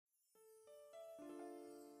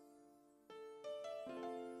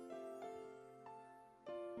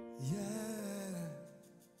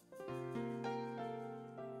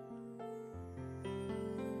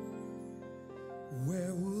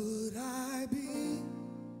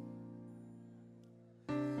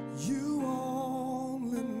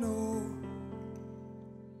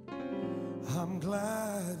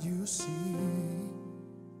see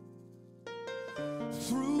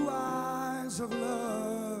through eyes of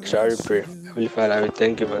Shall love. we pray? Heavenly Father, we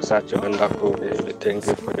thank you for such a wonderful day. We thank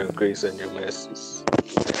you for your grace and your mercies.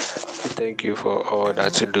 We thank you for all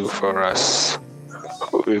that you do for us.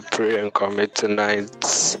 We pray and commit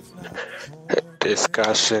tonight's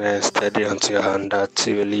discussion and study unto your hand that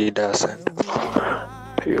you lead us and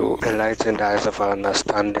you enlighten the eyes of our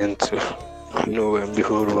understanding to know and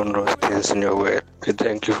behold wondrous things in your word. We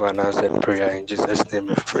thank you for an answered prayer. In Jesus' name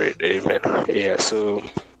we pray. Amen. Yeah, so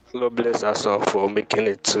God bless us all for making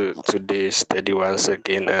it to today's study once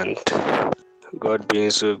again, and God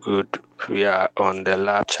being so good, we are on the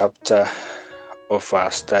last chapter of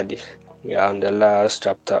our study. We are on the last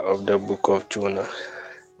chapter of the book of Jonah.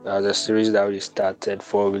 That's a series that we started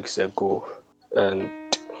 4 weeks ago, and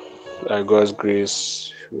by God's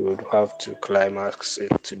grace, we would have to climax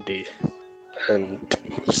it today and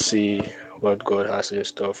see what God has in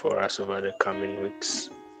store for us over the coming weeks.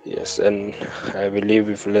 Yes, and I believe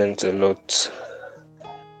we've learned a lot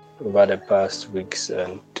over the past weeks,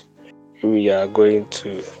 and we are going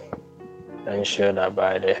to ensure that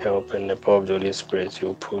by the help and the power of the Holy Spirit,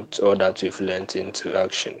 you put all that we've learned into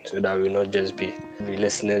action, so that we will not just be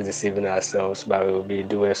listeners deceiving ourselves, but we will be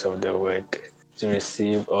doers of the word to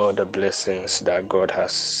receive all the blessings that God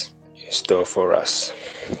has in store for us.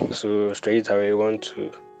 So straight away, we want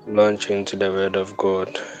to launch into the word of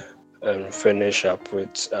God and finish up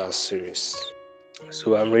with our series.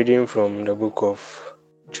 So I'm reading from the book of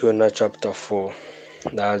Jonah chapter 4.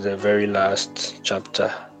 That's the very last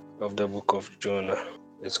chapter of the book of Jonah.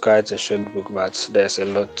 It's quite a short book, but there's a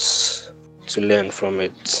lot to learn from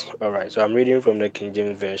it. Alright, so I'm reading from the King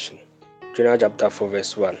James Version. Jonah chapter 4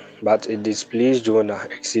 verse 1. But it displeased Jonah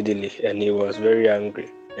exceedingly, and he was very angry.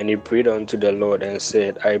 And he prayed unto the Lord and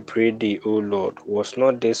said, I pray thee, O Lord, was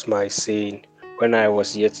not this my saying when I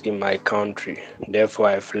was yet in my country? Therefore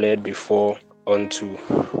I fled before unto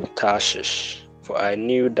Tarshish. For I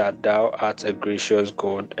knew that thou art a gracious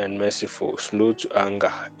God and merciful, slow to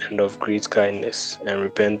anger, and of great kindness, and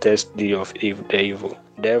repentest thee of the evil.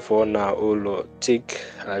 Therefore now, O Lord, take,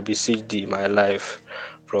 I beseech thee, my life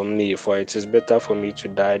from me, for it is better for me to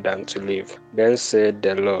die than to live. Then said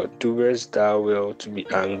the Lord, doest thou well to be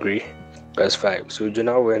angry? Verse 5. So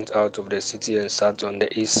Jonah went out of the city and sat on the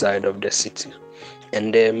east side of the city,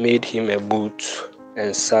 and there made him a boot,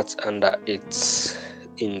 and sat under it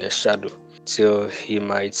in the shadow, till he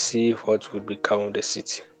might see what would become of the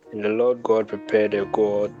city. And the Lord God prepared a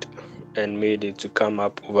gourd, and made it to come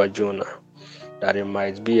up over Jonah, that it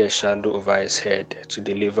might be a shadow over his head, to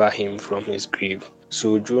deliver him from his grief.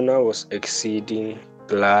 So Jonah was exceeding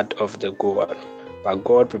glad of the gourd. But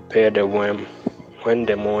God prepared a worm when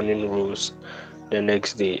the morning rose the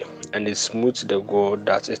next day, and it smote the gourd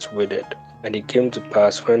that it withered. And it came to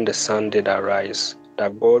pass, when the sun did arise,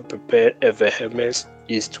 that God prepared a vehement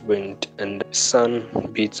east wind, and the sun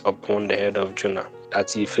beat upon the head of Jonah,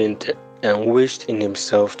 that he fainted, and wished in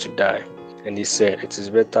himself to die. And he said, it is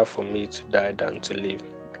better for me to die than to live.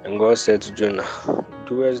 And God said to Jonah,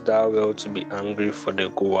 doest thou well to be angry for the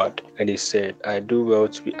gourd? And he said, I do well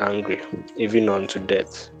to be angry, even unto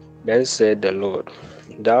death. Then said the Lord,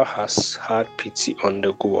 thou hast had pity on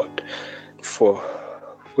the gourd, for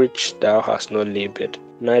which thou hast not labored,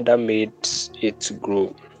 neither made it to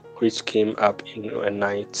grow, which came up in a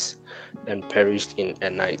night, and perished in a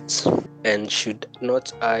night. And should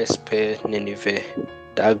not I spare Nineveh,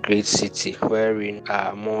 that great city, wherein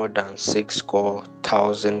are more than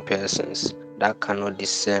 60,000 persons, that cannot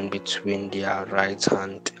discern between their right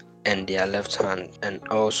hand and their left hand, and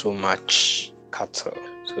also much cattle?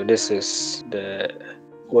 So this is the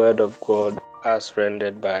word of God as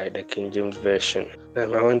rendered by the King James Version.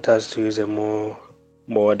 And I want us to use a more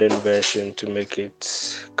modern version to make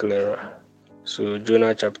it clearer. So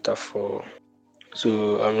Jonah chapter 4.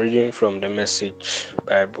 So I'm reading from the Message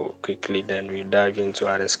Bible quickly, then we dive into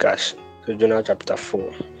our discussion. So Jonah chapter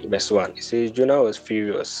 4, verse 1. It says, Jonah was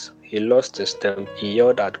furious. He lost his temper. He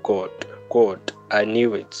yelled at God. God, I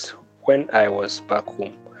knew it. When I was back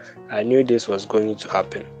home, I knew this was going to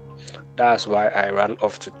happen. That's why I ran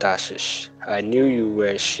off to Tarshish. I knew you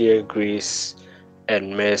were sheer grace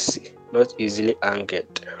and mercy, not easily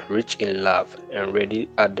angered, rich in love, and ready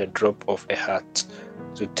at the drop of a hat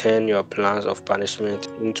to turn your plans of punishment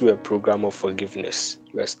into a program of forgiveness.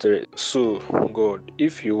 Verse 3. So, God,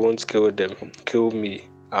 if you won't kill them, kill me.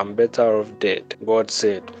 I'm better off dead. God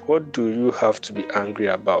said, what do you have to be angry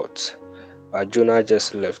about? But Jonah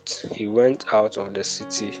just left. He went out of the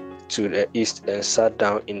city to the east and sat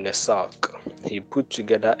down in the sulk. He put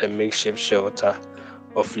together a makeshift shelter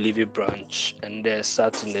of Levy branch, and there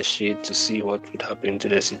sat in the shade to see what would happen to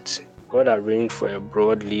the city. God arranged for a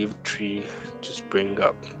broad-leaved tree to spring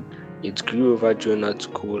up. It grew over Jonah to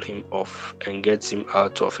cool him off and get him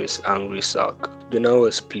out of his angry sulk. Jonah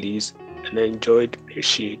was pleased and enjoyed the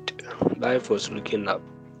shade. Life was looking up.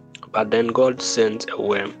 But then God sent a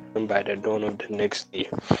worm, and by the dawn of the next day,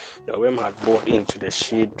 the worm had bored into the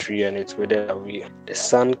shade tree and it withered away. The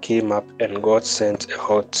sun came up and God sent a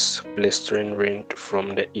hot, blistering rain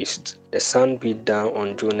from the east. The sun beat down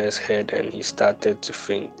on Jonah's head and he started to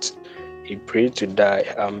faint. He prayed to die,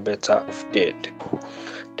 "I'm better off dead."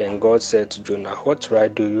 Then God said to Jonah, "What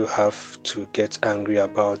right do you have to get angry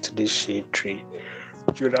about this shade tree?"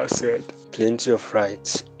 Jonah said, "Plenty of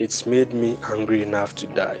rights. It's made me angry enough to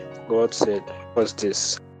die." God said, "What's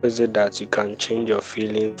this? Is it that you can change your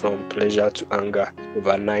feeling from pleasure to anger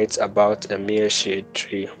overnight about a mere shade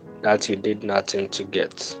tree that you did nothing to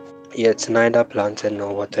get? Yet neither planted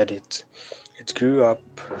nor watered it. It grew up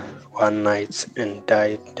one night and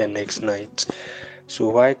died the next night. So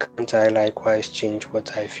why can't I likewise change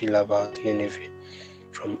what I feel about Nineveh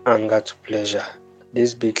from anger to pleasure?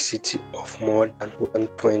 This big city of more than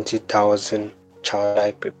 120,000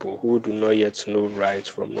 childlike people who do not yet know right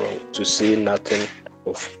from wrong, to say nothing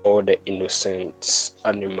of all the innocent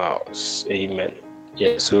animals." Amen.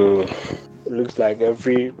 Yeah, so it looks like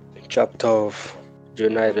every chapter of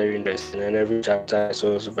Jonah is very interesting, and every chapter is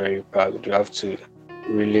also very packed. You have to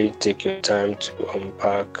really take your time to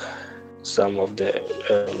unpack some of the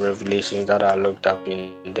revelations that are looked up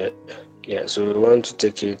in the. Yeah, so we want to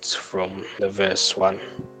take it from the verse 1,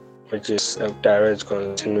 which is a direct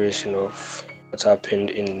continuation of what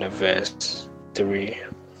happened in the verse 3.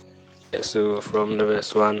 Yeah, so from the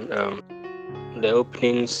verse 1, the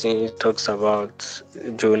opening scene talks about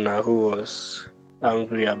Jonah, who was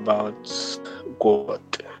angry about God.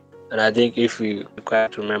 And I think if we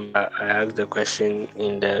quite remember, I asked the question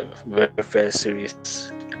in the very first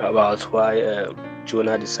series about why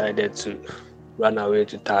Jonah decided to run away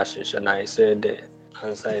to Tarshish, and I said the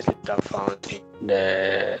answer is later found in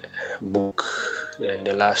the book in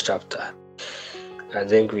the last chapter. I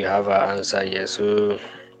think we have our answer here. So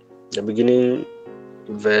the beginning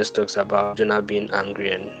verse talks about Jonah being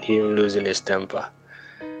angry and him losing his temper.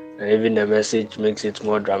 And even the message makes it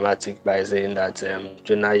more dramatic by saying that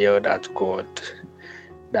Jonah yelled at God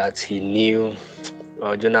that he knew,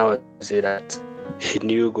 or Jonah would say that he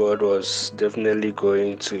knew God was definitely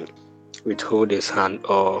going to withhold his hand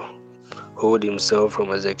or hold himself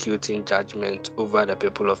from executing judgment over the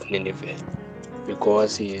people of Nineveh,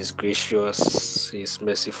 because he is gracious, he is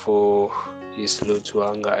merciful, he is slow to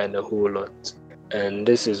anger, and a whole lot. And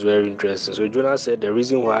this is very interesting. So Jonah said the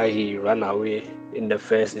reason why he ran away in the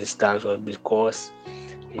first instance was because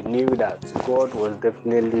he knew that God was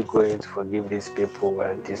definitely going to forgive these people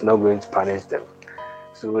and he's not going to punish them.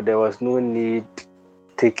 So there was no need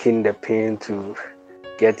taking the pain to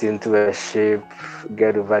get into a ship,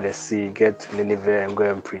 get over the sea, get to Nineveh and go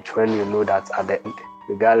and preach, when you know that at the end,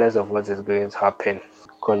 regardless of what is going to happen,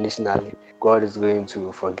 conditionally, God is going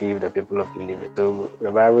to forgive the people of Nineveh. So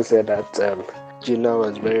the Bible said that Jonah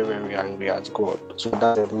was very, very angry at God. So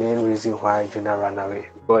that's the main reason why Jonah ran away.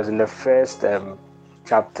 Because in the first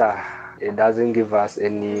chapter, it doesn't give us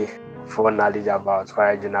any foreknowledge about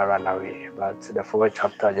why Jonah ran away. But the fourth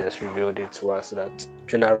chapter just revealed it to us that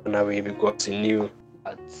Jonah ran away because he knew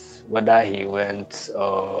that whether he went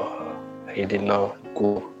or he did not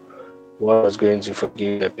go, God was going to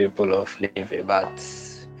forgive the people of Nineveh. But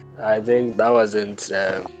I think that wasn't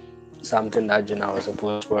something that Jonah was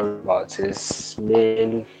supposed to worry about. His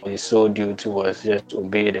sole duty was just to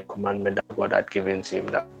obey the commandment that God had given to him,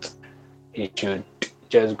 that he should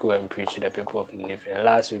just go and preach to the people of Nineveh. And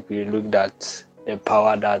last week we looked at the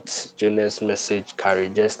power that Jonah's message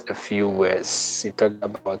carried, just a few words. He talked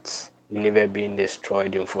about Nineveh being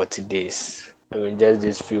destroyed in 40 days. And with just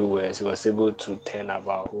these few words, he was able to turn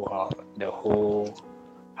about the whole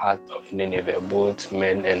heart of Nineveh, both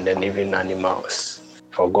men and then even animals,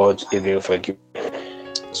 for God to even forgive.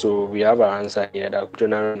 So we have our answer here that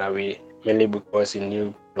Jonah ran away mainly because he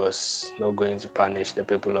knew God was not going to punish the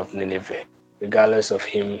people of Nineveh, regardless of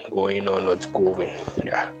him going or not going.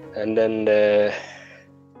 Yeah. And then the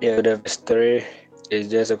verse 3 is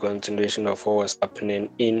just a continuation of what was happening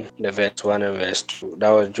in the verse 1 and verse 2. That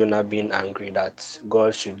was Jonah being angry that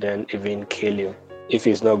God should then even kill him if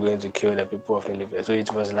he's not going to kill the people of Nineveh. So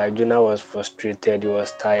it was like Jonah was frustrated, he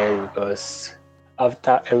was tired, because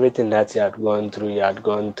after everything that he had gone through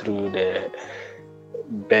the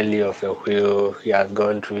belly of a whale, he had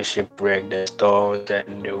gone through shipwreck, the storms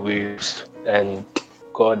and the waves, and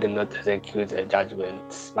God did not execute the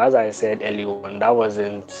judgment. As I said earlier on, that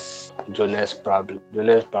wasn't Jonah's problem.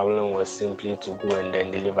 Jonah's problem was simply to go and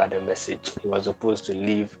then deliver the message. He was supposed to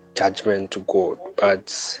leave judgment to God. But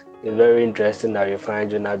it's very interesting that we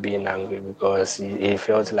find Jonah being angry because he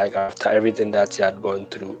felt like after everything that he had gone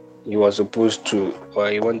through, he was supposed to, or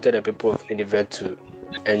he wanted the people of Nineveh to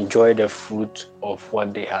enjoy the fruit of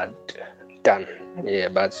what they had done. Yeah,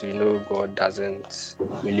 but God doesn't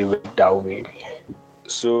really work that way.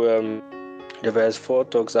 So the verse 4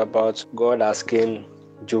 talks about God asking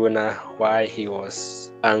Jonah why he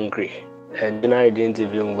was angry. And Jonah didn't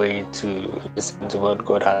even wait to listen to what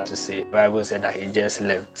God had to say. The Bible said that he just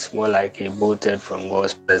left, more like he bolted from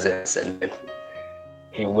God's presence, and then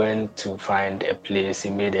he went to find a place. He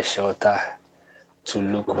made a shelter to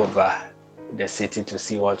look over the city to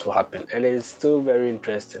see what will happen. And it's still very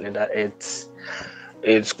interesting that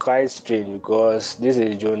it's quite strange because this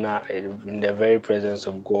is Jonah in the very presence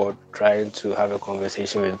of God, trying to have a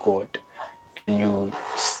conversation with God. And you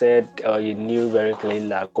said, or you knew very clearly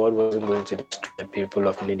that God wasn't going to destroy the people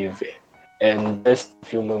of Nineveh. And just a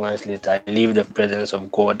few moments later, you leave the presence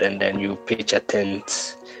of God and then you pitch a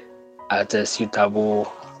tent at a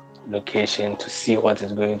suitable location to see what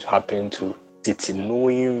is going to happen to city,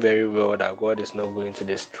 knowing very well that God is not going to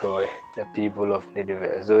destroy the people of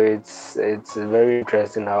Nineveh. So it's very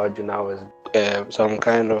interesting how Jonah was some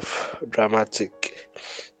kind of dramatic,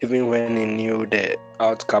 even when he knew the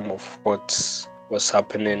outcome of what was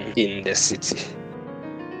happening in the city.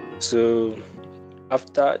 So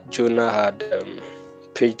after Jonah had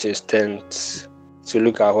pitched his tent to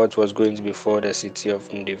look at what was going to befall the city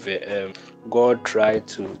of Nineveh, God tried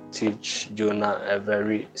to teach Jonah a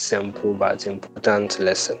very simple but important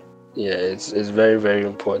lesson. Yeah, it's very, very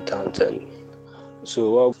important. And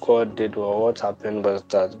so what God did, or what happened, was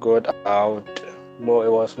that God allowed more.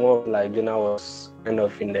 It was more like Jonah was kind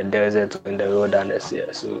of in the desert or in the wilderness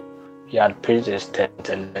here. So he had pitched his tent,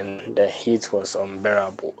 and then the heat was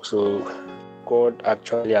unbearable. So God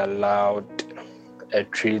actually allowed a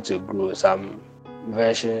tree to grow. Some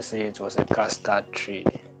versions say it was a custard tree.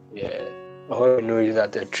 Yeah. All we know is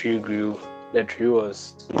that the tree grew. The tree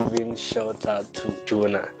was giving shelter to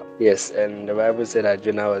Jonah. Yes, and the Bible said that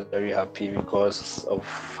Jonah was very happy because of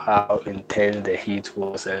how intense the heat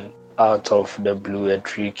was, and out of the blue, a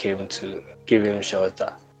tree came to give him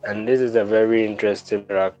shelter. And this is a very interesting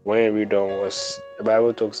miracle. When you read on, the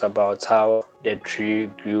Bible talks about how the tree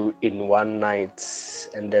grew in one night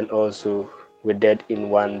and then also withered in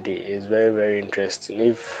one day. It's very, very interesting.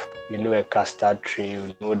 If you know a custard tree,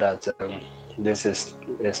 you know that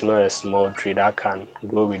it's not a small tree that can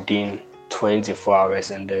grow within 24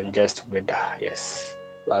 hours and then just wither. Yes.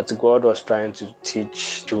 But God was trying to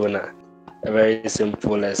teach Jonah a very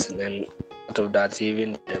simple lesson, and out of that, he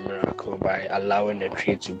even did a miracle by allowing the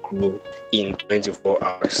tree to grow in 24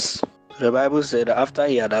 hours. The Bible said that after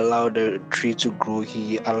he had allowed the tree to grow,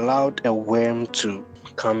 he allowed a worm to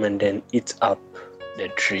come and then eat up the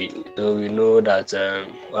tree. So we know that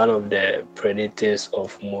one of the predators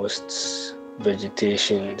of most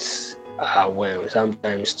vegetations are worms.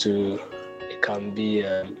 Sometimes too, it can be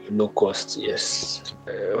locusts. Yes.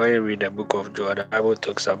 When you read the book of Job, the Bible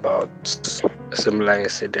talks about a similar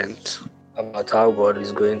incident, about how God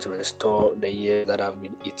is going to restore the years that have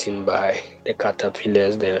been eaten by the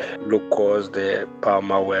caterpillars, the locusts, the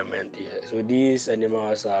palmer worm, and so these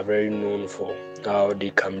animals are very known for how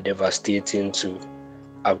they can be devastating to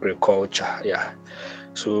agriculture. Yeah.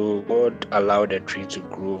 So God allowed the tree to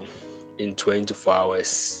grow in 24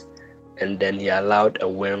 hours, and then he allowed a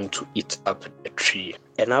worm to eat up the tree.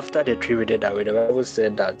 And after the tree withered away, the Bible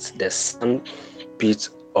said that the sun beat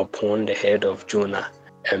upon the head of Jonah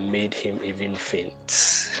and made him even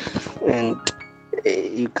faint. And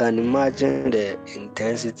you can imagine the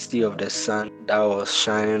intensity of the sun that was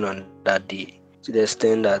shining on that day, to the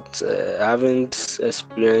extent that I haven't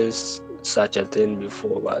experienced such a thing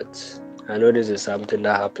before, but I know this is something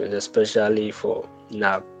that happens, especially for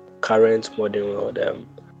now current modern world.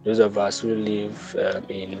 Those of us who live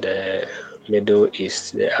in the Middle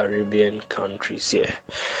East, the Arabian countries here,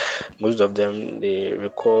 most of them, they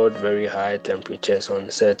record very high temperatures on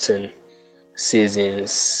certain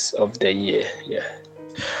seasons of the year. Yeah.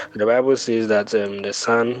 The Bible says that the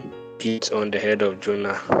sun beat on the head of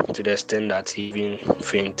Jonah to the extent that he even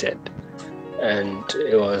fainted. And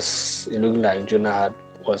it looked like Jonah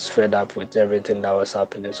was fed up with everything that was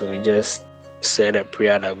happening. So he just said a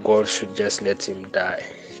prayer that God should just let him die.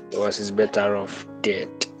 It was his better off dead.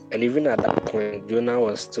 And even at that point, Jonah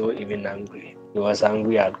was still even angry. He was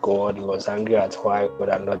angry at God. He was angry at why God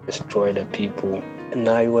had not destroyed the people. And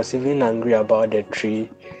now he was even angry about the tree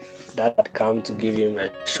that had come to give him a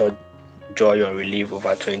short joy or relief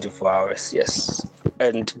over 24 hours. Yes.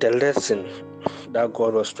 And the lesson that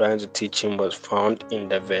God was trying to teach him was found in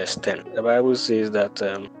the verse 10. The Bible says that,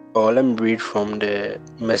 or let me read from the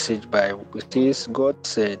Message Bible. It says, God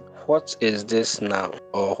said, "What is this now?"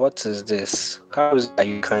 Or what is this? How is it that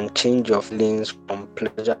you can change your feelings from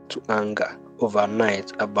pleasure to anger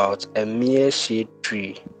overnight about a mere shade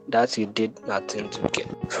tree that you did nothing to get?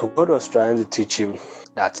 So God was trying to teach him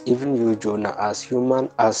that even you, Jonah, as human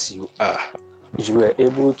as you are, you were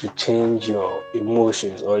able to change your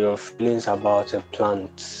emotions or your feelings about a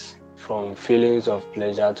plant from feelings of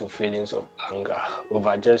pleasure to feelings of anger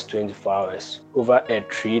over just 24 hours, over a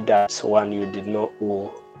tree that one you did not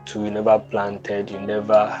owe to, you never planted, you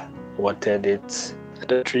never watered it.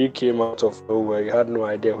 The tree came out of nowhere. You had no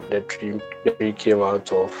idea what the tree came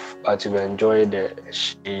out of, but you enjoyed the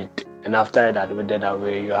shade. And after it had withered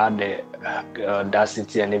away, you had the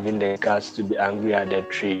audacity and even the guts to be angry at the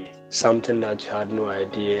tree. Something that you had no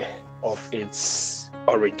idea of its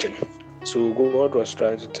origin. So God was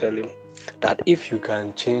trying to tell him that if you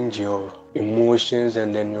can change your emotions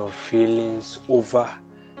and then your feelings over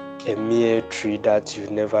a mere tree that you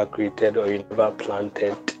never created or you never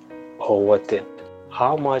planted or watered,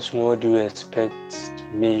 how much more do you expect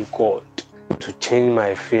me, God, to change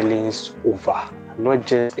my feelings over not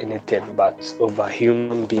just anything but over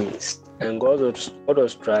human beings? And God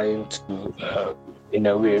was trying to, in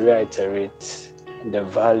a way, reiterate the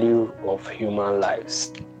value of human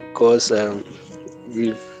lives, because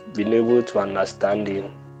we've been able to understand in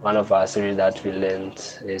one of our series that we learned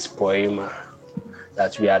is Poema,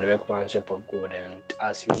 that we are the workmanship of God, and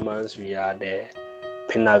as humans we are the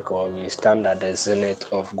pinnacle, we stand at the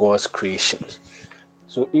zenith of God's creation.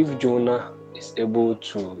 So if Jonah is able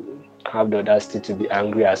to have the audacity to be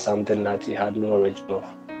angry at something that he had no origin of,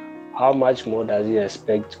 how much more does he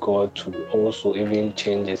expect God to also even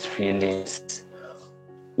change his feelings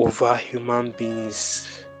over human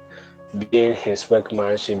beings, being his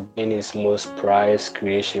workmanship, being his most prized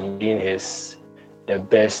creation, being the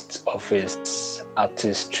best of his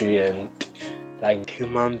artistry, and like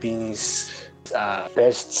human beings are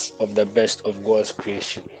best of the best of God's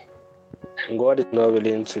creation. And God is not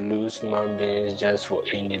willing to lose human beings just for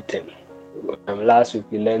anything. Last week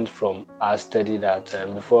we learned from our study that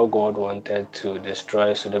before God wanted to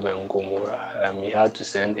destroy Sodom and Gomorrah, he had to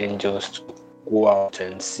send angels to go out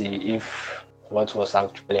and see if what was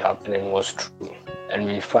actually happening was true. And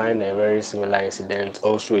we find a very similar incident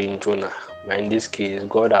also in Jonah. But in this case,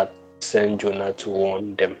 God had sent Jonah to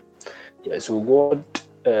warn them. Yeah, so God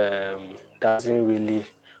doesn't really,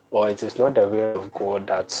 or it is not the will of God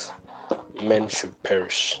that men should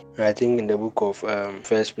perish. I think in the book of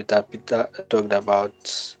First Peter talked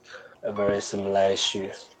about a very similar issue,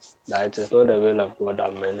 that it is not the will of God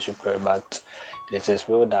that men should perish, but it is His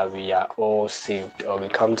will that we are all saved, or we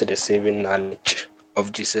come to the saving knowledge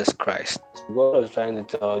of Jesus Christ. God was trying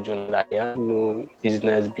to tell Jonah that he had no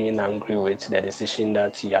business being angry with the decision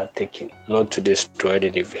that he had taken, not to destroy the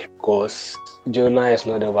Nineveh, because Jonah is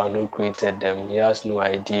not the one who created them. He has no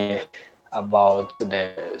idea about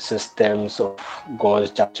the systems of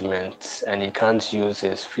God's judgment, and he can't use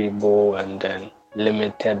his feeble and then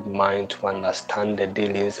limited mind to understand the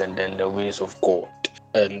dealings and then the ways of God.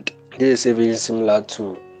 And this is even similar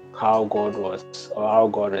to how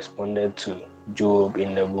God responded to Job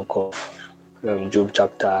in the book of Job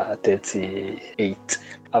chapter 38,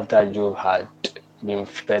 after Job had been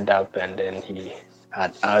fed up and then he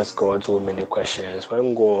had asked God so many questions.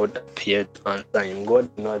 When God appeared to answer him,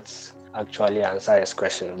 God did not actually answer his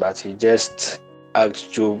question, but he just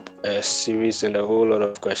asked Job a series and a whole lot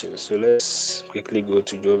of questions. So let's quickly go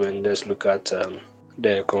to Job and just look at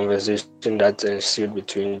the conversation that ensued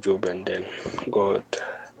between Job and then God.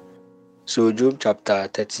 So Job chapter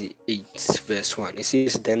 38 verse 1, it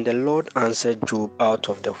says, "Then the Lord answered Job out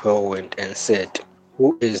of the whirlwind and said,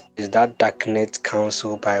 Who is that darkeneth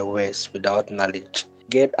counsel by words without knowledge?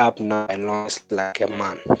 Get up now and launch like a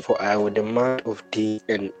man, for I will demand of thee,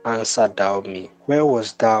 and answer thou me. Where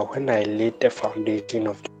was thou when I laid the foundation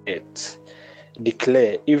of the earth?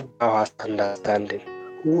 Declare, if thou hast understanding.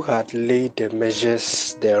 Who hath laid the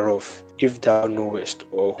measures thereof, if thou knowest,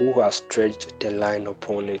 or who has stretched the line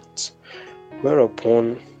upon it?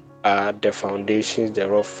 Whereupon are the foundations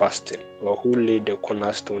thereof fasting, or who laid the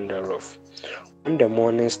cornerstone thereof? When the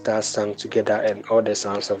morning stars sang together, and all the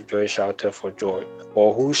sons of joy shouted for joy,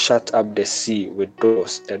 or who shut up the sea with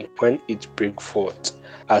doors, and when it brake forth,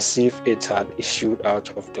 as if it had issued out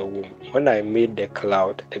of the womb? When I made the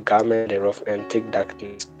cloud, the garment thereof, and thick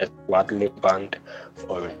darkness, a swaddling band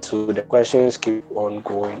for it." So the questions keep on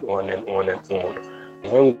going on and on and on.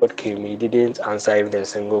 When God came, he didn't answer even a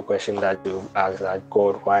single question that you asked, that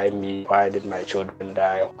God, why me? Why did my children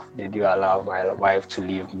die? Did you allow my wife to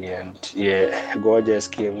leave me? And God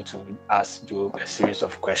just came to ask Job a series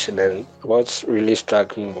of questions. And what really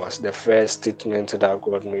struck me was the first statement that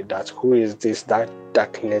God made, that who is this that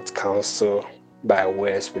darkness counsel by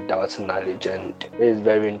words without knowledge? And it's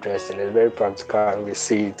very interesting. It's very practical, and we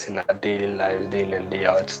see it in our daily lives, day in and day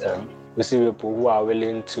out. We see people who are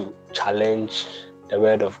willing to challenge the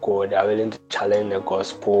word of God. They are willing to challenge the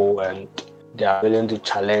gospel, and they are willing to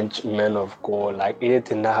challenge men of God. Like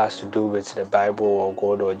anything that has to do with the Bible or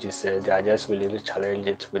God or Jesus, they are just willing to challenge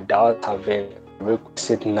it without having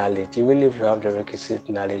requisite knowledge. Even if you have the requisite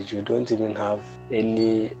knowledge, you don't even have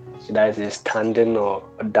any, that is, standing or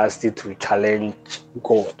audacity to challenge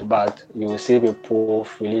God. But you will see people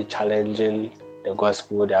really challenging the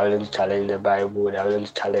gospel. They are willing to challenge the Bible. They are willing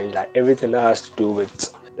to challenge like everything that has to do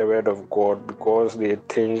with the word of God, because they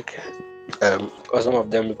think, or some of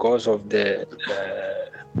them, because of the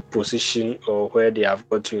position or where they have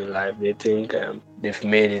got to in life, they think they've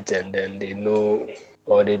made it, and then they know,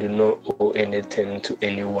 or they do not owe anything to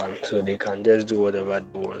anyone, so they can just do whatever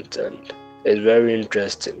they want. And it's very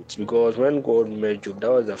interesting, because when God made Job,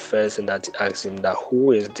 that was the first thing that he asked him, that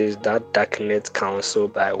who is this that darkness counsel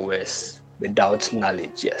by words without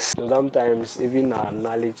knowledge? Yes. So sometimes even our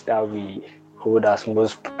knowledge that we hold as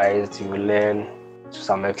most prized, you learn to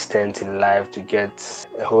some extent in life to get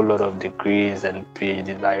a whole lot of degrees and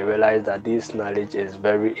PhDs. I realize that this knowledge is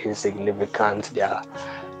very insignificant. They are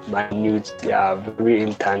minute, they are very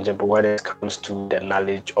intangible when it comes to the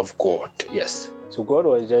knowledge of God. Yes. So God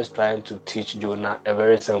was just trying to teach Jonah a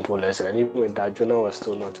very simple lesson. And even with that, Jonah was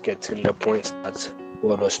still not getting the point that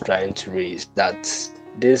God was trying to raise, that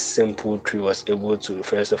this simple tree was able to,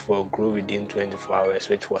 first of all, grow within 24 hours,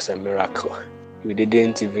 which was a miracle. You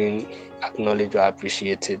didn't even acknowledge or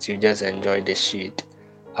appreciate it. You just enjoyed the shade.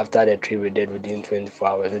 After the tree withered within 24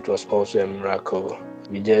 hours, it was also a miracle.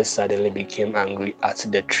 You just suddenly became angry at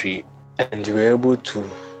the tree, and you were able to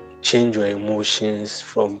change your emotions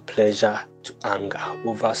from pleasure to anger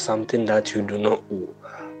over something that you do not owe.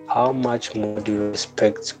 How much more do you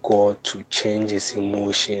expect God to change his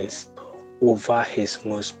emotions over his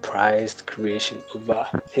most prized creation, over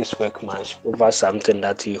his workmanship, over something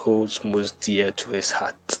that he holds most dear to his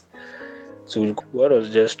heart? So God was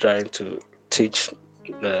just trying to teach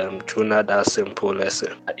Jonah that simple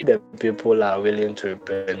lesson. If the people are willing to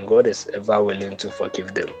repent, God is ever willing to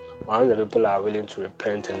forgive them. Once the people are willing to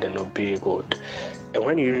repent and then obey God. And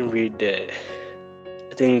when you read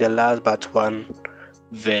I think the last but one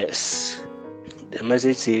verse, the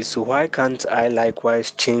message says, so why can't I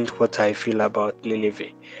likewise change what I feel about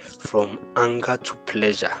Nineveh from anger to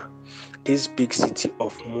pleasure? This big city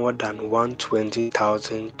of more than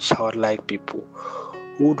 120,000 childlike people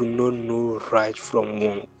who do not know right from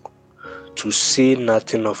wrong, to say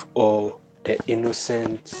nothing of all the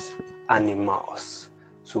innocent animals.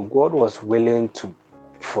 So God was willing to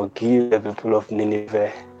forgive the people of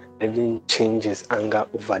Nineveh, even change his anger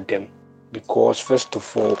over them, because first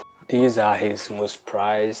of all, these are his most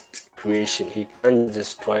prized creation. He can't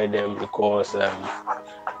destroy them because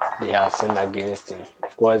they have sinned against him.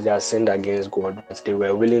 Of course, they have sinned against God, but they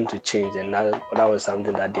were willing to change, and that was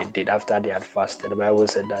something that they did after they had fasted. The Bible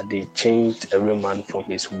said that they changed every man from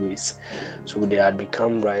his ways. So they had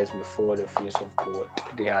become right before the face of God.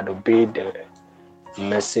 They had obeyed the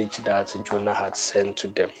message that Jonah had sent to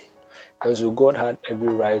them. And so God had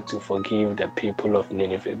every right to forgive the people of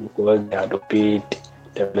Nineveh because they had obeyed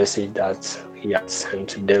the message that he had sent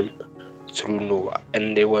to them through Noah.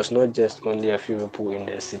 And there was not just only a few people in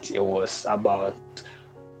the city, it was about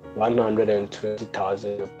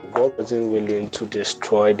 120,000 people. God wasn't willing to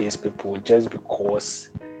destroy these people just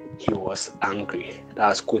because he was angry.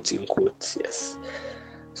 That's quote unquote, yes.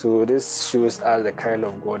 So this shows us the kind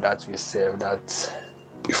of God that we serve, that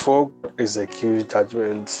before God executes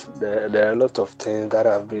judgment, there are a lot of things that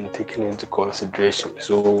have been taken into consideration.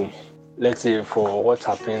 So let's say for what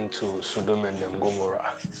happened to Sodom and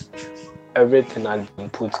Gomorrah, everything had been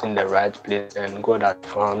put in the right place, and God had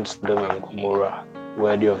found Sodom and Gomorrah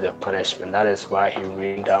worthy of the punishment. That is why he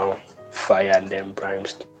rained down fire and then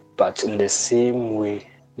brimstone. But in the same way,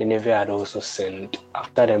 Nineveh had also sinned.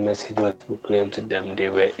 After the message was proclaimed to them, they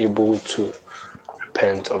were able to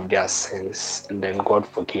repent of their sins, and then God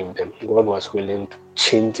forgave them. God was willing to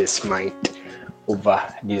change his mind over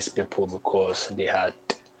these people because they had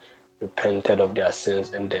repented of their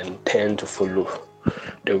sins and then turned to follow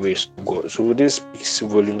the ways of God. So this speaks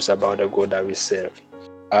volumes about the God that we serve.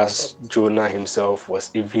 As Jonah himself was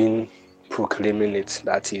even proclaiming it,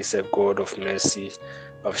 that He is a God of mercy,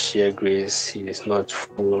 of sheer grace. He is not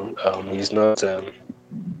full, He's not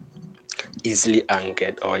easily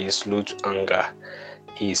angered, or He's slow to anger.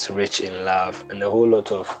 He is rich in love, and a whole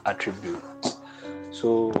lot of attributes.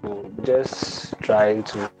 So just trying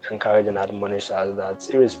to encourage and admonish us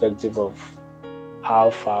that irrespective of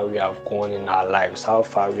how far we have gone in our lives, how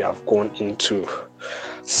far we have gone into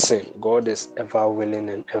sin, God is ever willing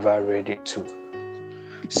and ever ready to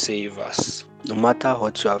save us. No matter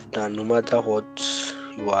what you have done, no matter what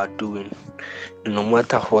you are doing, no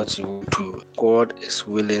matter what you do, God is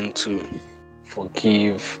willing to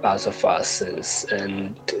forgive us of our sins.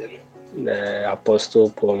 And the Apostle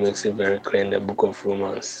Paul makes it very clear in the book of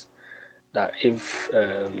Romans that if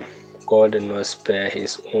God did not spare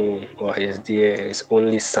His own or His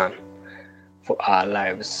only Son for our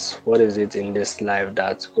lives, what is it in this life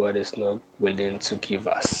that God is not willing to give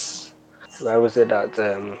us? The Bible said that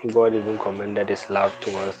God even commended His love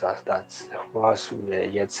towards us, that whilst we were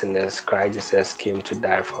yet sinners, Christ Jesus came to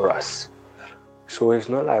die for us. So it's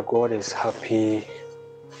not like God is happy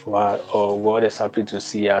or God is happy to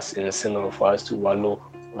see us in sin, or for us to wallow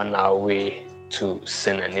on our way to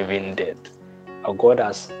sin and even death. But God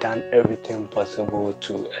has done everything possible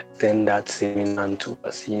to extend that saving unto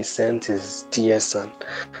us. He sent His dear Son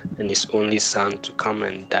and His only Son to come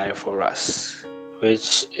and die for us,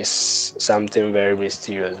 which is something very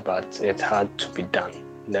mysterious, but it had to be done.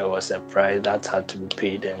 There was a price that had to be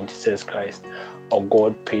paid, and Jesus Christ, or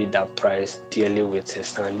God, paid that price dearly with His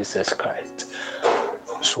Son, Jesus Christ.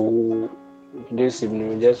 So this evening,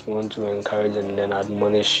 we just want to encourage and then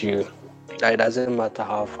admonish you that it doesn't matter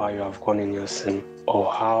how far you have gone in your sin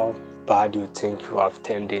or how bad you think you have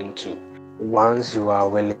turned into. Once you are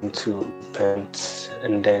willing to repent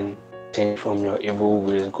and then change from your evil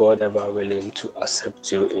ways, God ever willing to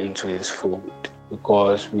accept you into His fold,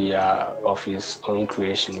 because we are of His own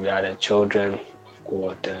creation. We are the children of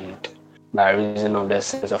God, and by reason of the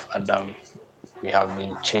sins of Adam, we have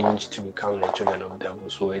been changed to become the children of the devil.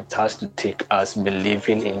 So it has to take us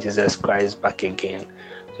believing in Jesus Christ back again,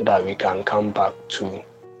 so that we can come back to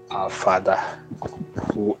our Father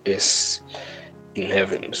who is in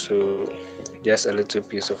heaven. So just a little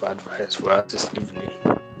piece of advice for us this evening,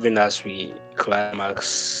 even as we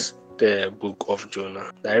climax the book of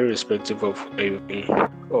Jonah, that irrespective of where you've been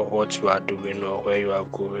or what you are doing or where you are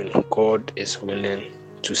going, God is willing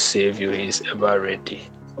to save you. He is ever ready.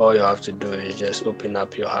 All you have to do is just open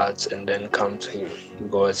up your hearts and then come to Him,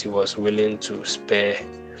 because He was willing to spare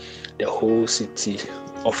the whole city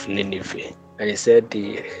of Nineveh. And He said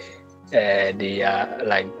they are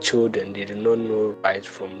like children. They do not know right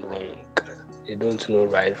from wrong. They don't know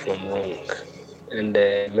right from wrong. And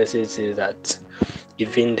the message is that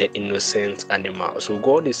even the innocent animal. So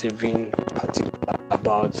God is even particular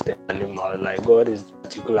about the animal. Like God is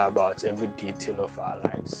particular about every detail of our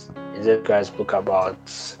lives. Jesus Christ spoke about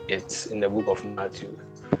it in the book of Matthew,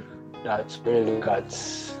 that when you look at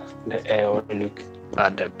the air, when you look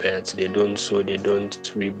at the birds, they don't sow, they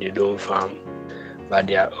don't reap, they don't farm, but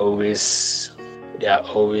they are always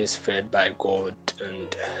fed by God,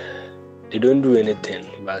 and they don't do anything,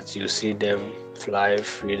 but you see them fly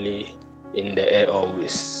freely in the air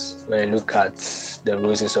always. When you look at the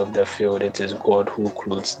roses of the field, it is God who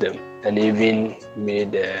clothes them. And even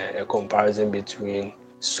made a comparison between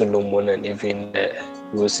Solomon and even the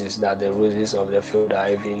roses, that the roses of the field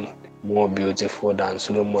are even more beautiful than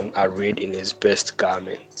Solomon arrayed in his best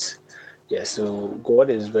garments. Yes, so God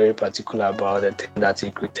is very particular about the thing that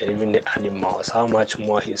He created, even the animals, how much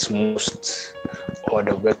more His most, or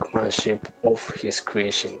the workmanship of His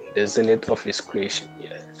creation, the zenith of His creation.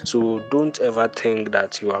 Yeah. So don't ever think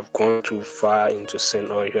that you have gone too far into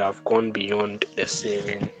sin, or you have gone beyond the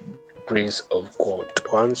saving grace of God.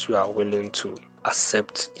 Once you are willing to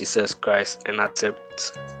accept Jesus Christ and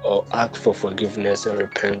accept or ask for forgiveness and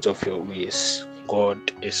repent of your ways,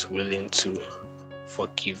 God is willing to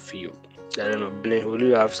forgive you. I don't know, Blaine, will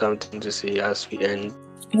you have something to say as we end?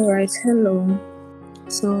 All right, hello.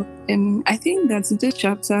 So I think that this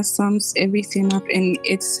chapter sums everything up, and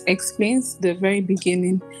it explains the very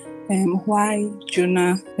beginning why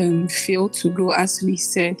Jonah failed to go, as we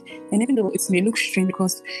said. And even though it may look strange,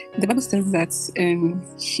 because the Bible says that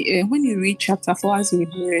when you read chapter 4, as we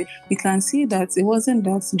read, you can see that it wasn't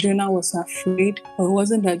that Jonah was afraid, or it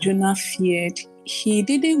wasn't that Jonah feared. he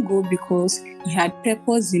didn't go because he had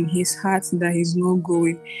purpose in his heart that he's not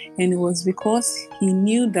going. And it was because he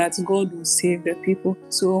knew that God will save the people.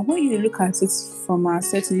 So when you look at it from our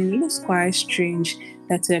setting, it looks quite strange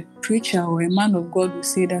that a preacher or a man of God will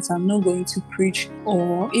say that I'm not going to preach,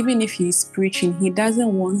 or even if he's preaching, he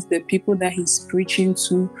doesn't want the people that he's preaching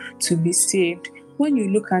to be saved. When you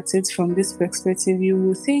look at it from this perspective, you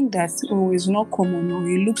will think that, oh, it's not common, or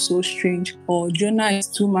it looks so strange, or Jonah is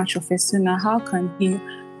too much of a sinner. How can he,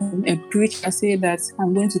 a preacher, say that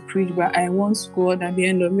I'm going to preach, but I want God at the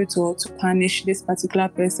end of it all to punish this particular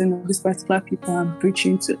person or this particular people I'm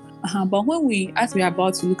preaching to? But as we are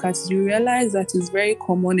about to look at it, you realize that it's very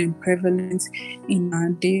common and prevalent in our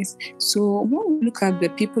days. So when we look at the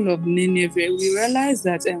people of Nineveh, we realize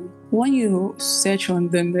that when you search on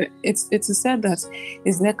them, it's said that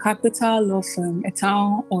it's the capital of a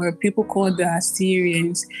town or a people called the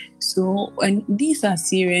Assyrians. So, and these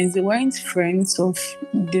Assyrians, they weren't friends of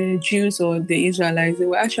the Jews or the Israelites. They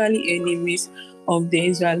were actually enemies of the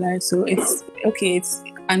Israelites. So it's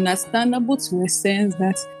understandable to a sense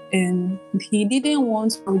that Jonah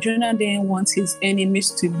didn't want his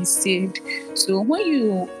enemies to be saved. So when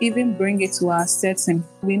you even bring it to our setting,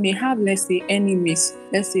 we may have, let's say, enemies.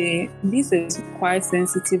 Let's say this is quite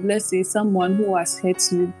sensitive. Let's say someone who has hurt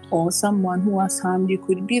you or someone who has harmed you. It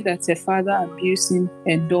could be that a father abusing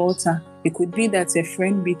a daughter. It could be that a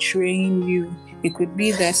friend betraying you. It could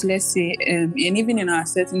be that, let's say, and even in our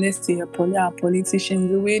setting, let's say our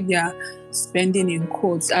politicians, the way they are spending in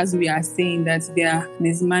quotes, as we are saying that they are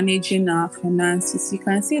mismanaging our finances. You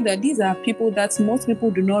can see that these are people that most people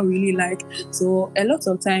do not really like. So a lot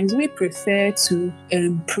of times we prefer to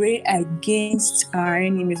pray against our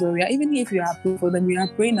enemies, or even if we are praying for them, we are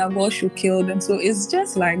praying that God should kill them. So it's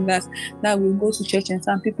just like that we go to church and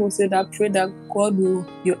some people say that pray that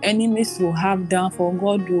your enemies will have downfall.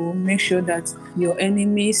 God will make sure that your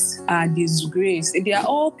enemies are disgraced. They are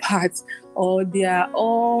all parts, or they are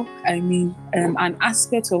all, an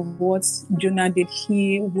aspect of what Jonah did.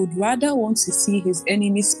 He would rather want to see his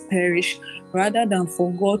enemies perish rather than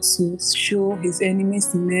for God to show his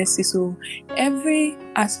enemies mercy. So every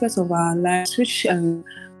aspect of our lives, which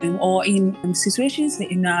or in situations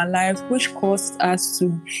in our lives which caused us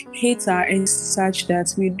to hate our enemies such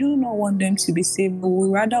that we do not want them to be saved, we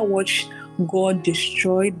would rather watch God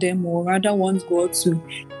destroy them, or rather want God to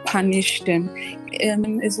punish them.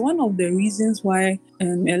 It's one of the reasons why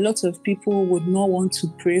a lot of people would not want to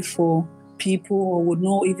pray for people or would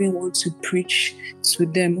not even want to preach to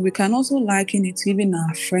them. We can also liken it to even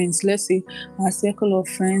our friends. Let's say our circle of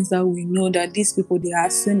friends that we know that these people, they are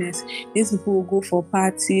sinners. These people will go for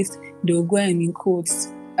parties, they'll go and in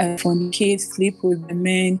quotes fornicate, sleep with the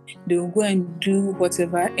men, they'll go and do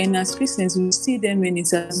whatever. And as Christians, we see them and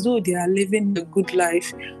it's as though they are living a good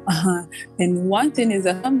life. And one thing is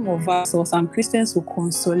that some of us or some Christians will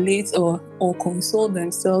consolate or console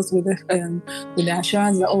themselves with the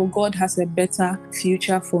assurance that, oh, God has a better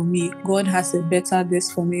future for me. God has a better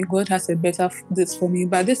this for me. God has a better this for me.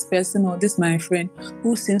 But this person or this my friend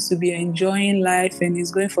who seems to be enjoying life and is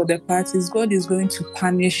going for the parties, God is going to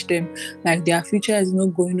punish them. Like their future is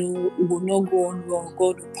not going on, will not go on well.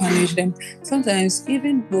 God will punish them. Sometimes,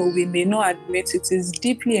 even though we may not admit it, is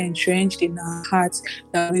deeply entrenched in our hearts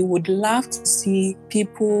that we would love to see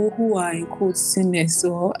people who are in quote sinners,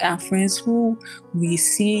 or our friends who we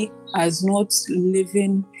see as not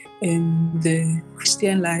living in the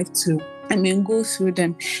Christian life to go through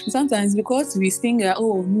them. Sometimes because we think that,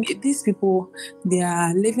 these people, they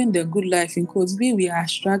are living the good life in quotes. We are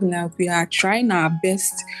struggling, we are trying our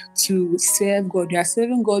best to serve God. We are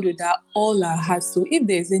serving God with all our hearts. So if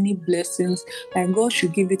there's any blessings, like God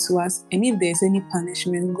should give it to us. And if there's any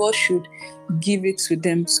punishment, God should give it to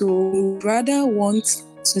them. So we rather want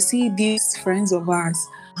to see these friends of ours,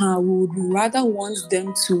 we would rather want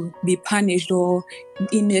them to be punished, or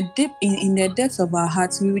in the depths of our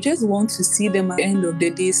hearts, we just want to see them at the end of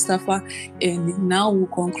the day suffer. And now we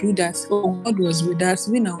conclude that, God was with us.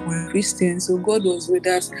 We now are Christians, so God was with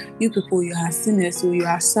us. You people, you are sinners, so you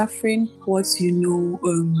are suffering what you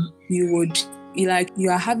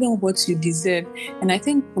are having what you deserve. And I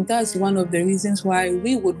think that's one of the reasons why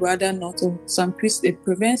we would rather not, or some Christians,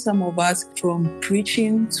 prevent some of us from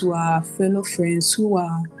preaching to our fellow friends who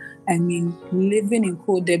are, living in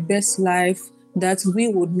quote the best life that we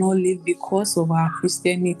would not live because of our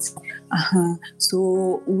Christianity.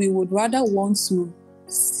 So we would rather want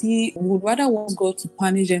God to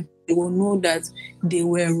punish them. They will know that they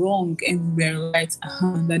were wrong and we were right.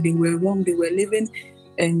 That they were wrong. They were living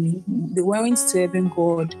they weren't serving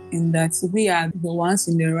God, and that we are the ones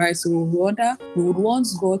in the right. So rather, we would want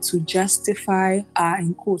God to justify our,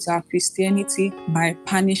 in quotes, our Christianity by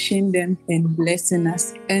punishing them and blessing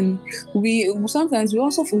us. And we sometimes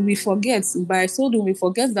we forget, by so doing we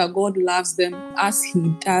forget that God loves them as He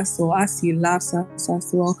does, or as He loves us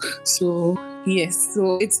as well. So yes,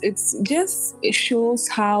 so it shows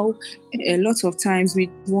how a lot of times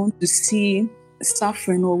we want to see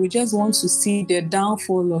suffering, or we just want to see the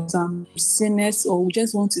downfall of some sinners, or we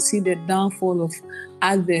just want to see the downfall of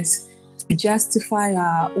others to justify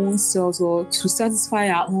our own selves, or to satisfy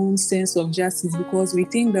our own sense of justice, because we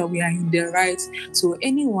think that we are in the right. So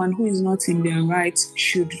anyone who is not in the right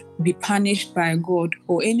should be punished by God,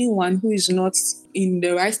 or anyone who is not in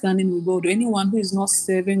the right standing with God, or anyone who is not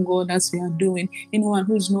serving God as we are doing, anyone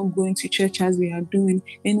who is not going to church as we are doing,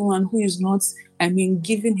 anyone who is not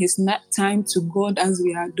giving his time to God as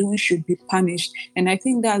we are doing should be punished. And I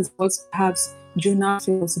think that's what perhaps Jonah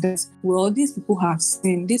feels, that, well, these people have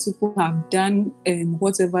sinned, these people have done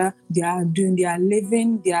whatever they are doing, they are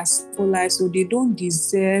living their sinful life, so they don't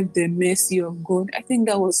deserve the mercy of God. I think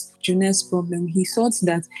that was Jonah's problem. He thought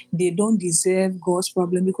that they don't deserve God's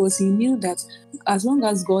problem, because he knew that as long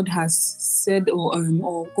as God has said,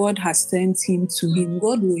 or God has sent him to him,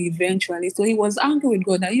 God will eventually. So he was angry with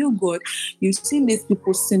God, that you, God, you've seen these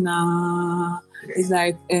people sin. It's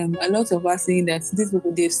like a lot of us saying that these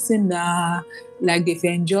people, they've sinned, like they've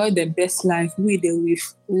enjoyed the best life. We've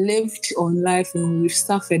lived on life and we've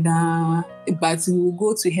suffered, but we will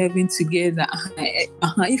go to heaven together.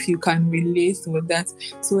 If you can relate with that.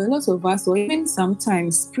 So a lot of us, or even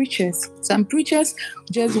sometimes some preachers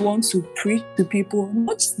just want to preach to people,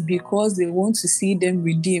 not because they want to see them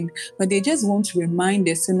redeemed, but they just want to remind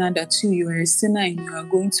the sinner that you are a sinner and you are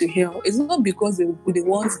going to hell. It's not because they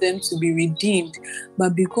want them to be redeemed,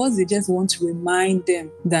 but because they just want to remind them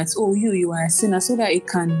that, oh, you are a sinner, so that it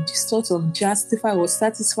can sort of justify or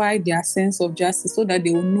satisfy their sense of justice, so that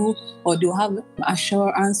they will know, or they'll have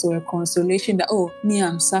assurance or a consolation that, oh, me,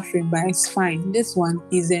 I'm suffering, but it's fine. This one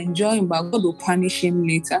is enjoying, but God will punish him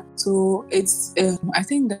later. So it's, I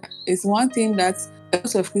think that it's one thing that a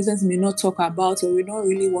lot of Christians may not talk about, or we don't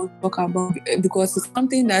really want to talk about, because it's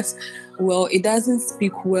something that, well, it doesn't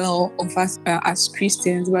speak well of us as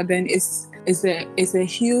Christians, but then it's a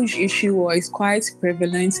huge issue, or it's quite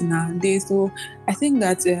prevalent in our days. So I think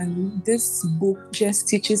that this book just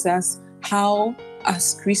teaches us how,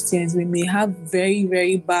 as Christians, we may have very,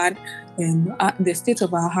 very bad, the state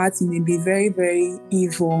of our hearts may be very, very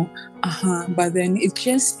evil. But then it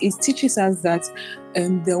teaches us that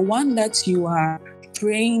the one that you are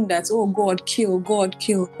praying that, oh, God kill,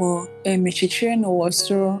 or Mechicheno or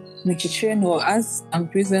as some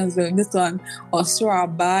Christians, this one, or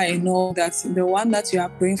Suraba, and all that, the one that you are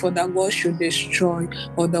praying for that God should destroy,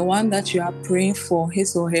 or the one that you are praying for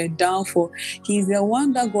his or her downfall, he's the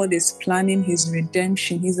one that God is planning his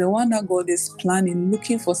redemption. He's the one that God is planning,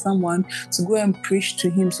 looking for someone to go and preach to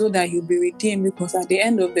him so that you'll be redeemed, because at the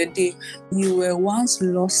end of the day, you were once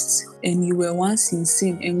lost and you were once in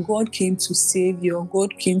sin, and God came to save you,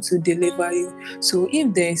 God came to deliver you. So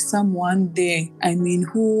if there is someone there,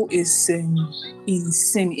 who is in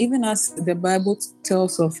sin, even as the Bible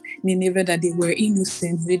tells of Nineveh that they were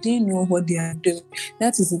innocent, they didn't know what they are doing.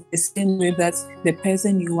 That is the same way that the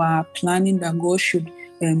person you are planning that God should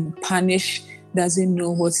punish doesn't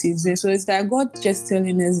know what he's doing. So it's like God just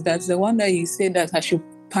telling us that the one that you say that I should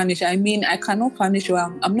punish, I cannot punish, or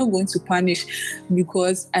I'm not going to punish,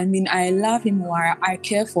 because I love him, or I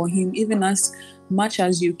care for him, even as much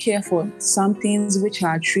as you care for some things which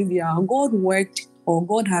are trivial.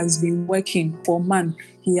 God has been working for man.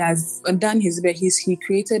 He has done his best. He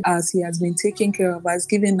created us. He has been taking care of us,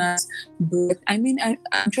 giving us birth. I'm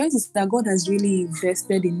trying to say that God has really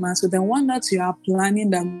invested in man. So the one that you are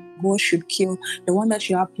planning that God should kill, the one that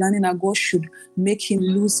you are planning that God should make him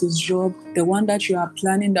lose his job, the one that you are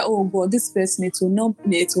planning that, oh God, this person, it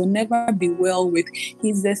will never be well with.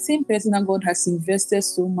 He's the same person that God has invested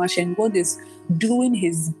so much, and God is doing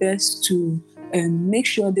his best to make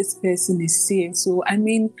sure this person is saved. So,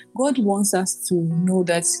 God wants us to know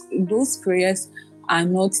that those prayers are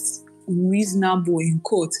not reasonable, in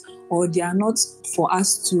quote, or they are not for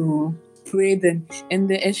us to pray them. And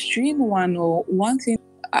the extreme one, or one thing,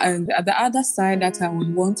 and the other side that I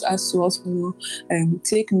would want us to also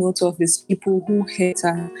take note of, is people who hate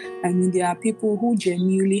us. There are people who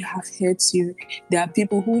genuinely have hurt you. There are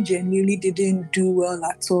people who genuinely didn't do well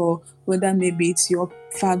at all, whether maybe it's your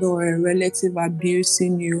father or a relative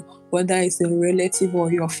abusing you, whether it's a relative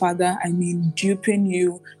or your father, duping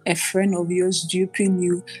you, a friend of yours duping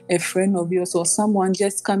you, a friend of yours, or someone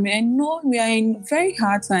just coming. And no, we are in very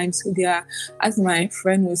hard times. They are, as my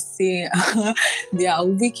friend was saying, they are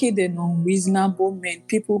wicked and unreasonable men,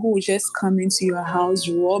 people who just come into your house,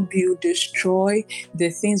 rob you, destroy the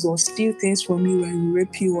things or steal things from you and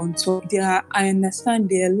rape you on top. I understand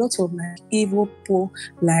there are a lot of evil people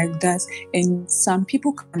like that, and some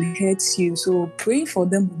people can hurt you. So praying for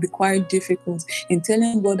them will be quite difficult, and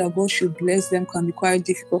telling God that God should bless them can be quite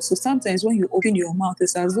difficult. So sometimes when you open your mouth,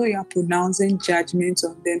 it's as though you are pronouncing judgment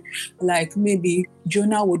on them. Like maybe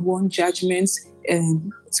Jonah would want judgments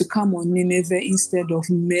to come on Nineveh instead of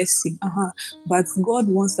mercy. But God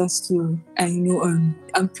wants us to,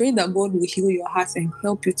 I'm praying that God will heal your heart and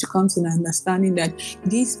help you to come to an understanding that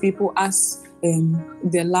these people, as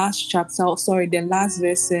the last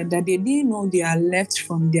verse said, that they didn't know they are left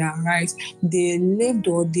from their right. They lived,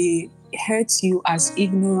 or they hurt you as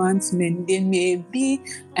ignorant men. They may be,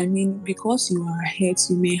 because you are hurt,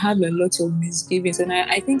 you may have a lot of misgivings, and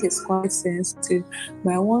I think it's quite sensitive,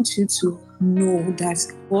 but I want you to know that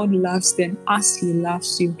God loves them as He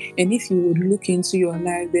loves you. And if you would look into your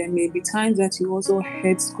life, there may be times that you also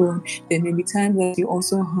hurt God, there may be times that you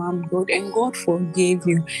also harmed God, and God forgave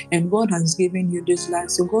you, and God has given you this life.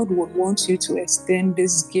 So God would want you to extend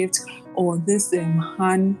this gift or this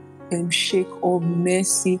hand shake of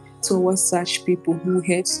mercy towards such people who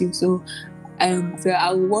hurt you. So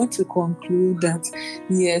I want to conclude that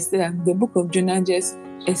yes, the book of Jonah just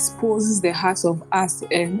exposes the hearts of us,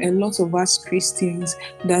 a lot of us Christians,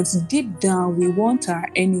 that deep down we want our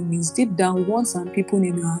enemies, deep down we want some people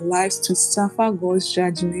in our lives to suffer God's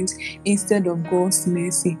judgment instead of God's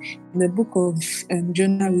mercy. The book of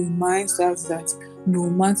Jonah reminds us that no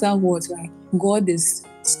matter what, God is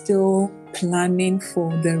still planning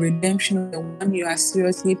for the redemption of the one you are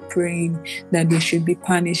seriously praying that they should be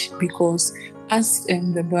punished, because as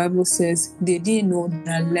the Bible says, they didn't know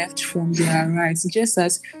they are left from their rights. Just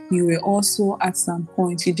as you were also at some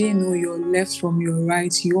point, you didn't know you're left from your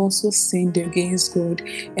rights. You also sinned against God,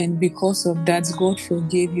 and because of that, God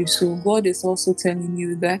forgave you. So God is also telling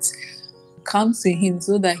you that come to Him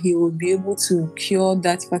so that He will be able to cure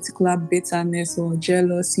that particular bitterness or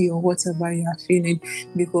jealousy or whatever you are feeling,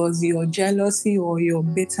 because your jealousy or your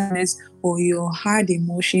bitterness or your hard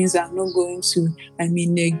emotions are not going to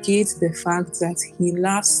negate the fact that He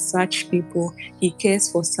loves such people, He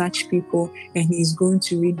cares for such people, and He's going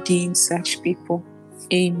to redeem such people.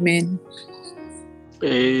 Amen.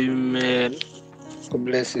 Amen. God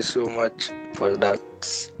bless you so much for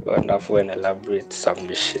that wonderful and elaborate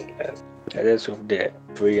submission. I just hope the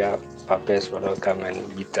prayer purpose will not come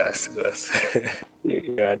and beat us, because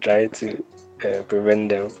you are trying to prevent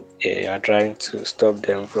them. You are trying to stop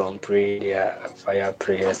them from praying their fire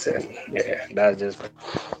prayers, and that's just.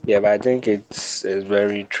 But I think it's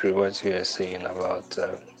very true what you are saying about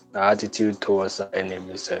our attitude towards our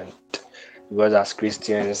enemies, and because as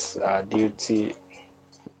Christians, our duty,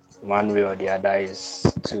 one way or the other, is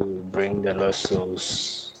to bring the lost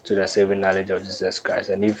souls to the saving knowledge of Jesus Christ.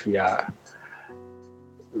 And if we are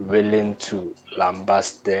willing to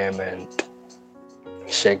lambast them and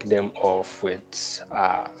shake them off with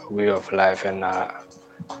our way of life and our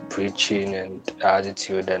preaching and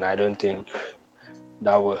attitude, then I don't think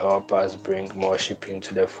that will help us bring more sheep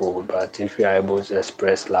into the fold. But if we are able to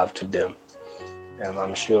express love to them,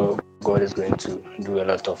 I'm sure God is going to do a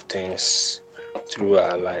lot of things through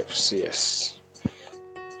our lives. Yes.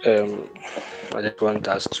 I just want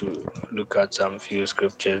us to look at some few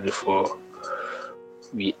scriptures before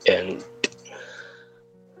we end.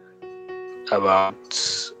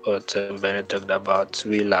 About what Bennett talked about,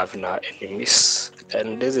 we loving our enemies.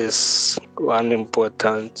 And this is one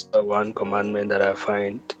important one commandment that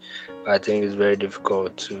I think is very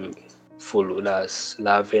difficult to follow. That's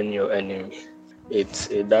loving your enemy.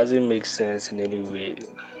 It doesn't make sense in any way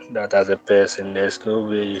that as a person, there's no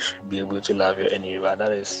way you should be able to love your enemy. But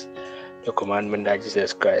that is the commandment that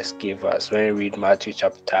Jesus Christ gave us. When you read Matthew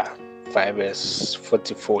chapter 5 verse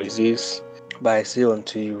 44, it says, "But I say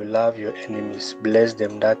unto you, love your enemies, bless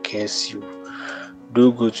them that curse you,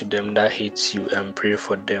 do good to them that hate you, and pray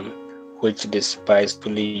for them which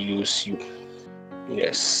despitefully use you."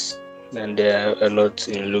 Yes, and there are a lot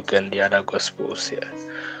in Luke and the other Gospels here.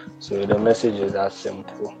 So the message is that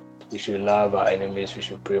simple. We should love our enemies, we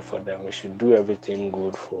should pray for them, we should do everything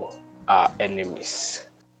good for our enemies.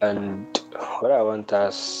 And what I want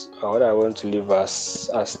to leave us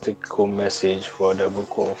as take-home message for the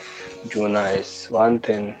book of Jonah is one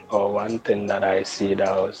thing that I see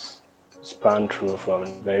that was span through from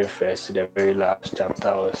the very first to the very last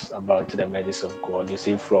chapter was about the mercies of God. You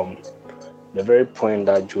see, from the very point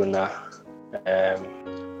that Jonah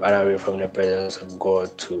ran away from the presence of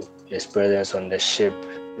God to his presence on the ship,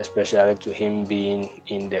 especially to him being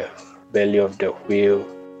in the belly of the whale,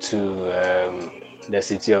 to the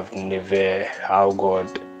city of Nineveh, how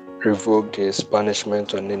God revoked his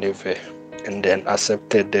punishment on Nineveh and then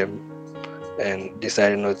accepted them and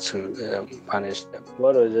decided not to punish them.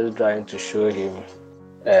 God was just trying to show him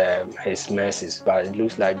his mercies, but it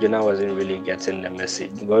looks like Jonah wasn't really getting the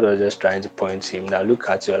message. God was just trying to point to him that look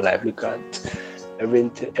at your life, look at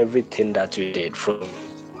everything that you did, from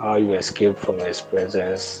how you escaped from his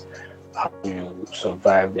presence, how you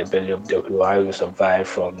survived the belly of the whale, how you survived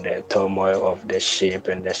from the turmoil of the ship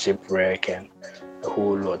and the shipwreck and a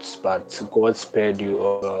whole lot. But God spared you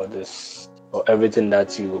all this, or everything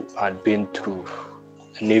that you had been through.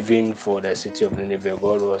 And even for the city of Nineveh,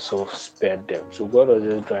 God also spared them. So God was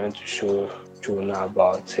just trying to show Jonah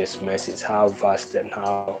about his mercies, how vast and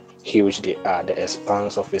how huge they are, the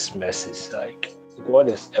expanse of his mercies. Like, God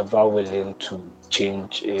is ever willing to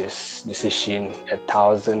change his decision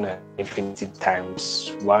 1,050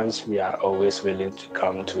 times once we are always willing to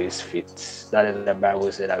come to his feet. That is, the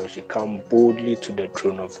Bible said that we should come boldly to the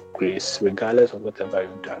throne of grace, regardless of whatever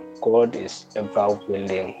you've done. God is ever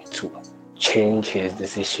willing to change his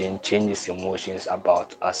decision, change his emotions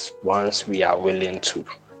about us once we are willing to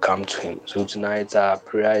come to him. So tonight our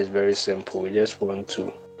prayer is very simple. We just want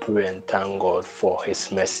to pray and thank God for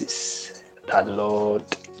his mercies. That Lord,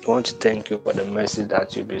 I want to thank you for the mercy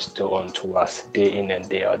that you bestow unto us day in and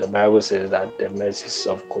day out. The Bible says that the mercies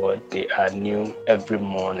of God, they are new every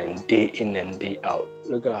morning, day in and day out.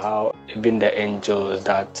 Look at how even the angels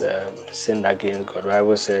that sinned against God, the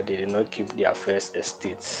Bible said they did not keep their first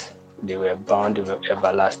estates. They were bound with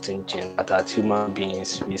everlasting chains. But as human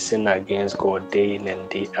beings, we sin against God day in and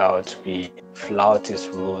day out. We flout his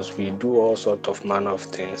rules. We do all sorts of manner of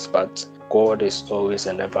things. But God is always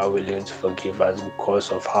and ever willing to forgive us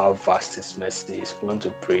because of how vast his mercy is. We want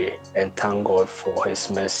to pray and thank God for his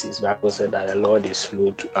mercies. The Bible said that the Lord is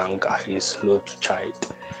slow to anger. He is slow to chide.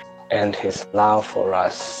 And his love for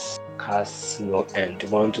us has no end. We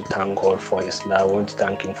want to thank God for his love. We want to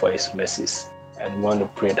thank him for his mercies. And we want to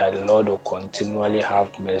pray that the Lord will continually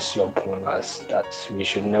have mercy upon us, that we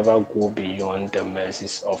should never go beyond the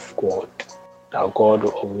mercies of God. That God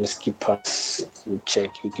will always keep us in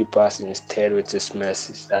check. He will keep us instead with his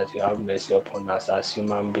mercies, that you have mercy upon us as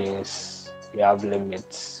human beings. We have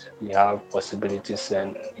limits. We have possibilities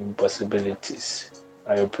and impossibilities.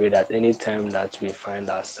 I pray that anytime that we find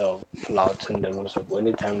ourselves flouting the rules of God,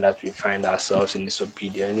 anytime that we find ourselves in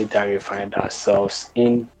disobedience, anytime we find ourselves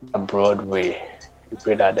in a broad way, we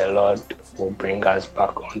pray that the Lord will bring us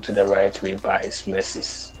back onto the right way by his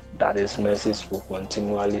mercies, that his mercies will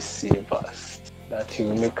continually save us, that he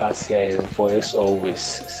will make us hear his voice always,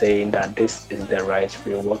 saying that this is the right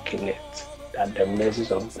way, walk in it, that the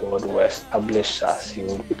mercies of God will establish us. He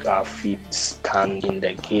will make our feet stand in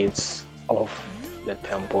the gates of the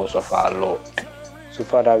temples of our Lord. So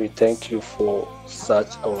Father, we thank you for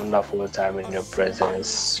such a wonderful time in your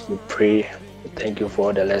presence. We pray, we thank you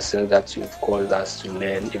for the lessons that you've caused us to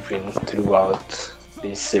learn even throughout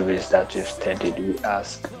this series that we've studied. We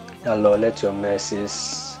ask that, Lord, let your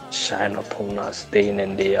mercies shine upon us day in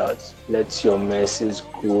and day out. Let your mercies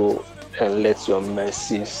grow and let your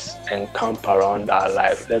mercies encamp around our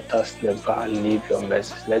life. Let us never leave your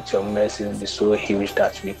mercies. Let your mercies be so huge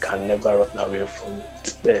that we can never run away from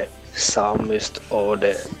it. The psalmist or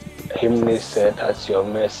the hymnist said that your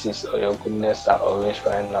mercies or your goodness are always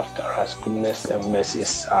running after us. Goodness and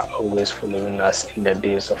mercies are always following us in the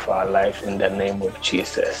days of our life, in the name of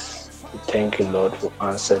Jesus. We thank you, Lord, for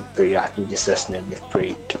answered prayer. In Jesus' name we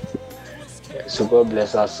prayed. So God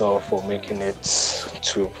bless us all for making it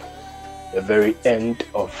to the very end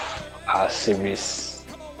of our series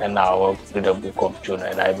and our work with the book of Jonah.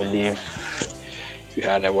 And I believe you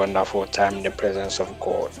had a wonderful time in the presence of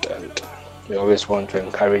God. And we always want to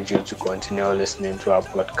encourage you to continue listening to our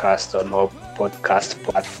podcast on all podcast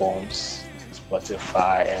platforms,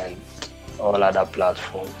 Spotify and all other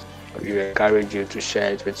platforms. We encourage you to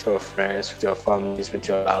share it with your friends, with your families, with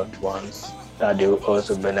your loved ones, that they will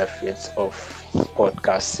also benefit of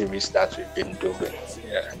podcast series that we've been doing.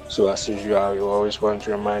 Yeah. So as usual, we always want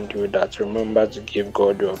to remind you that remember to give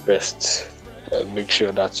God your best. Make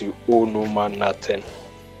sure that you owe no man nothing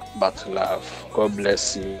but love. God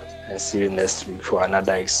bless you and see you next week for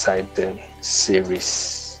another exciting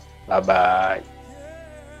series. Bye-bye.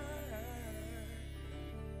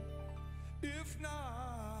 If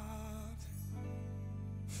not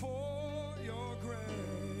for